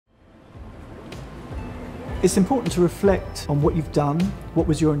It's important to reflect on what you've done, what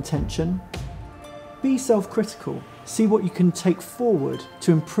was your intention. Be self-critical. See what you can take forward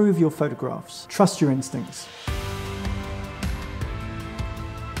to improve your photographs. Trust your instincts.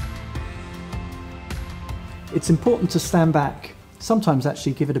 It's important to stand back, sometimes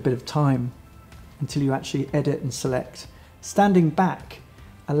actually give it a bit of time until you actually edit and select. Standing back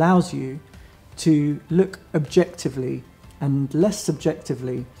allows you to look objectively and less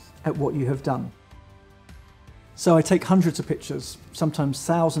subjectively at what you have done. So I take hundreds of pictures, sometimes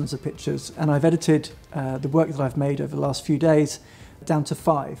thousands of pictures, and I've edited the work that I've made over the last few days down to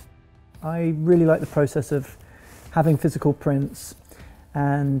 5. I really like the process of having physical prints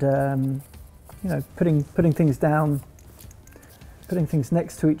and you know, putting things down, putting things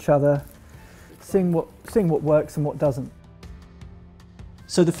next to each other, seeing what works and what doesn't.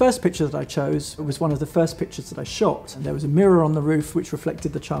 So the first picture that I chose was one of the first pictures that I shot, and there was a mirror on the roof which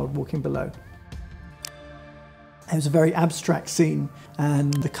reflected the child walking below. It was a very abstract scene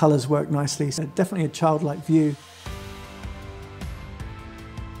and the colours worked nicely, so definitely a childlike view.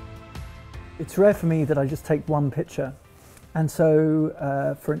 It's rare for me that I just take one picture, and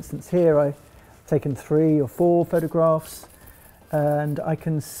so for instance here I've taken 3 or 4 photographs and I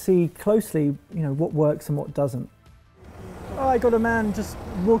can see closely, you know, what works and what doesn't. Oh, I got a man just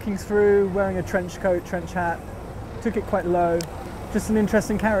walking through wearing a trench coat, trench hat, took it quite low, just an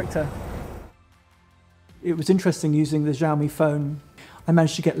interesting character. It was interesting using the Xiaomi phone. I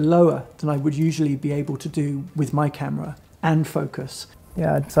managed to get lower than I would usually be able to do with my camera and focus.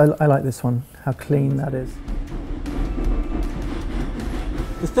 Yeah, so I like this one, how clean that is.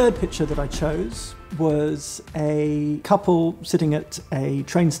 The third picture that I chose was a couple sitting at a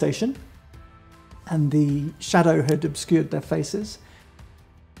train station and the shadow had obscured their faces.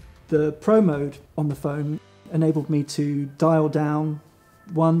 The Pro mode on the phone enabled me to dial down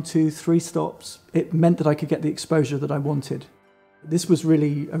 1, 2, 3 stops. It meant that I could get the exposure that I wanted. This was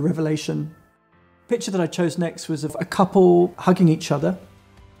really a revelation. The picture that I chose next was of a couple hugging each other.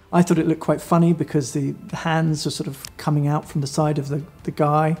 I thought it looked quite funny because the hands are sort of coming out from the side of the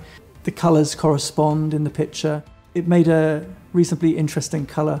guy. The colours correspond in the picture. It made a reasonably interesting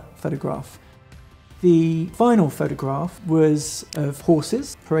colour photograph. The final photograph was of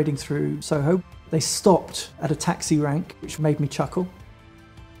horses parading through Soho. They stopped at a taxi rank, which made me chuckle.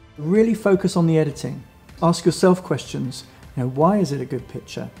 Really focus on the editing. Ask yourself questions. You know, why is it a good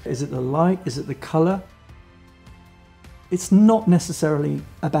picture? Is it the light? Is it the colour? It's not necessarily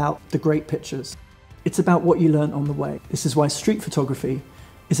about the great pictures. It's about what you learn on the way. This is why street photography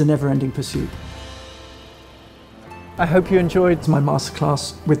is a never-ending pursuit. I hope you enjoyed my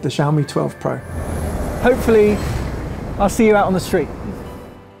masterclass with the Xiaomi 12 Pro. Hopefully, I'll see you out on the street.